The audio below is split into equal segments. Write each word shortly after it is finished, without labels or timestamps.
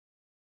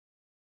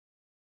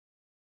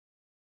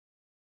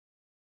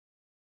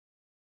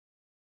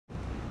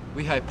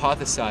we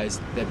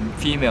hypothesized that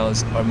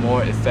females are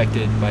more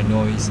affected by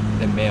noise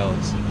than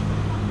males.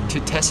 To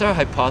test our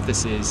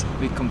hypothesis,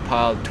 we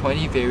compiled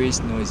 20 various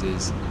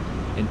noises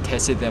and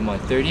tested them on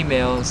 30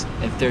 males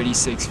and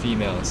 36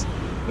 females.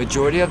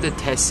 Majority of the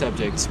test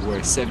subjects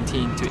were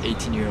 17 to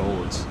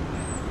 18-year-olds.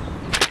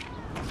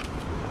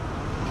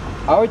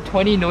 Our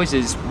 20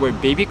 noises were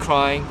baby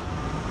crying,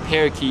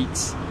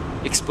 parakeets,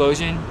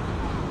 explosion,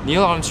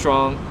 Neil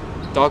Armstrong,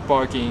 dog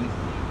barking,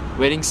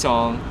 wedding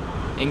song,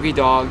 angry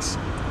dogs,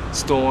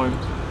 storm,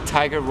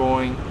 tiger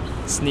roaring,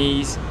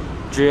 sneeze,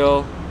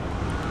 drill,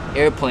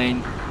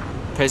 airplane,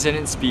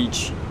 president's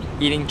speech,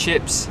 eating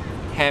chips,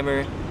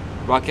 hammer,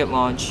 rocket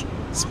launch,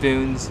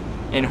 spoons,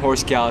 and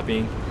horse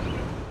galloping.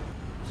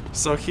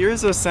 So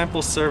here's a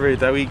sample survey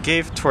that we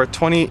gave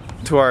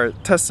to our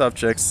test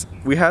subjects.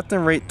 We had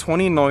them rate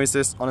 20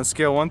 noises on a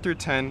scale 1 through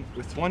 10,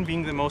 with 1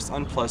 being the most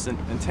unpleasant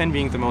and 10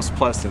 being the most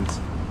pleasant.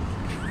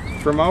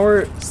 From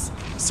our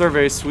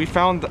surveys, we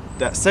found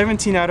that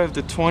 17 out of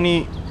the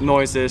 20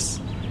 noises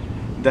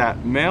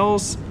that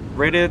males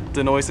rated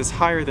the noises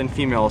higher than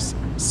females.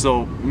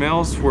 So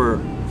males were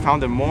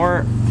found them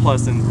more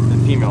pleasant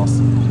than females.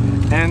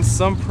 And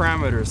some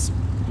parameters.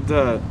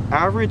 The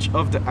average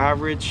of the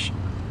average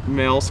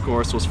male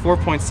scores was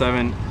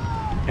 4.7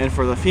 and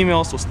for the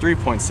females was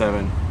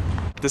 3.7.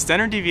 The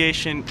standard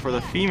deviation for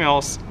the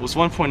females was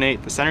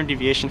 1.8, the standard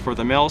deviation for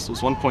the males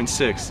was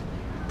 1.6.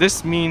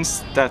 This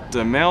means that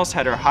the males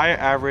had a higher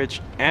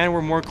average and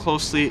were more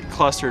closely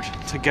clustered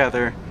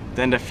together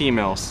than the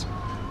females.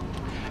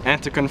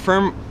 And to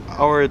confirm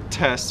our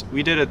test,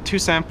 we did a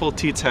 2-sample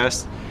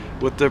t-test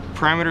with the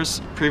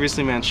parameters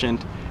previously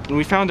mentioned, and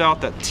we found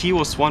out that t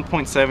was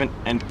 1.7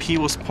 and p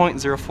was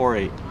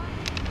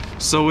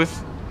 0.048. So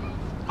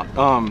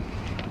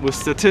with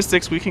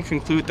statistics, we can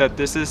conclude that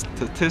this is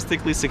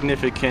statistically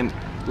significant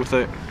with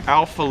an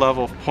alpha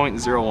level of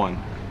 0.01.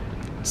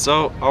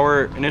 So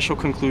our initial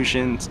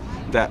conclusions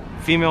that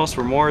females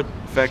were more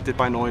affected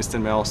by noise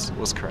than males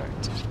was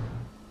correct.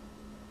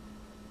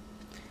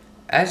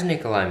 As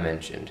Nikolai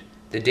mentioned,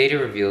 the data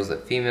reveals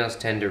that females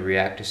tend to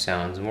react to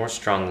sounds more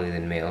strongly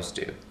than males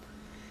do.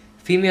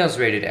 Females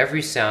rated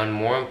every sound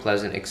more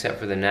unpleasant except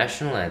for the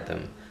national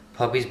anthem,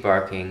 puppies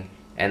barking,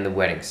 and the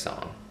wedding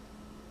song.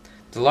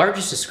 The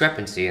largest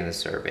discrepancy in the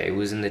survey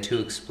was in the 2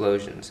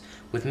 explosions,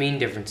 with mean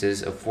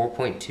differences of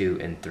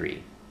 4.2 and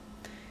 3.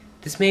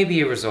 This may be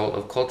a result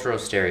of cultural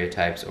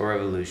stereotypes or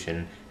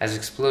evolution, as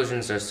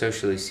explosions are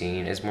socially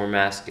seen as more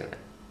masculine.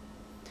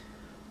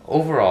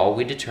 Overall,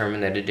 we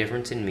determined that a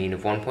difference in mean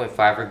of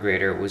 1.5 or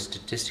greater was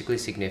statistically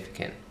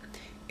significant.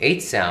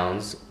 8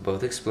 sounds,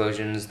 both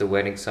explosions, the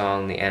wedding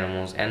song, the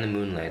animals, and the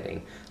moon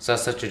landing, saw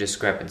such a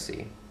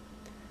discrepancy.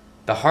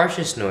 The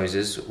harshest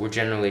noises were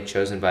generally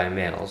chosen by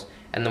males,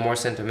 and the more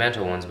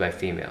sentimental ones by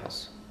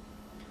females.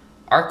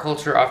 Our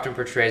culture often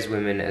portrays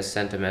women as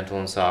sentimental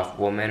and soft,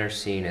 while men are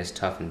seen as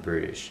tough and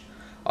brutish.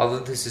 Although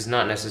this is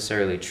not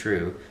necessarily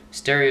true,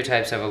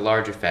 stereotypes have a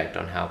large effect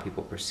on how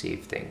people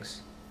perceive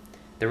things.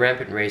 The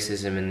rampant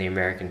racism in the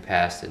American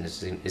past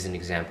is an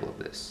example of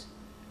this.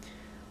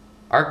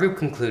 Our group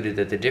concluded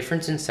that the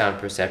difference in sound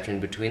perception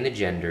between the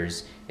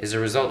genders is a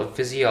result of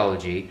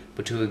physiology,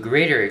 but to a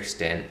greater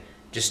extent,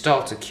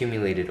 gestalts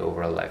accumulated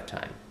over a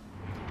lifetime.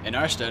 In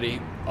our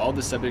study, all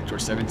the subjects were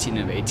 17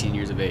 and 18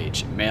 years of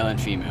age, male and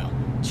female.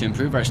 To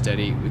improve our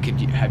study, we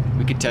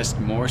could test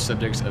more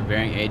subjects of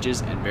varying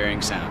ages and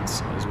varying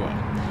sounds as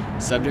well.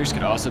 Subjects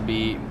could also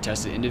be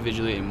tested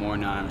individually and more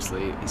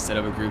anonymously instead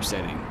of a group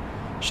setting.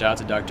 Shout out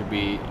to Dr.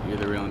 B, you're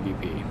the real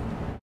MVP.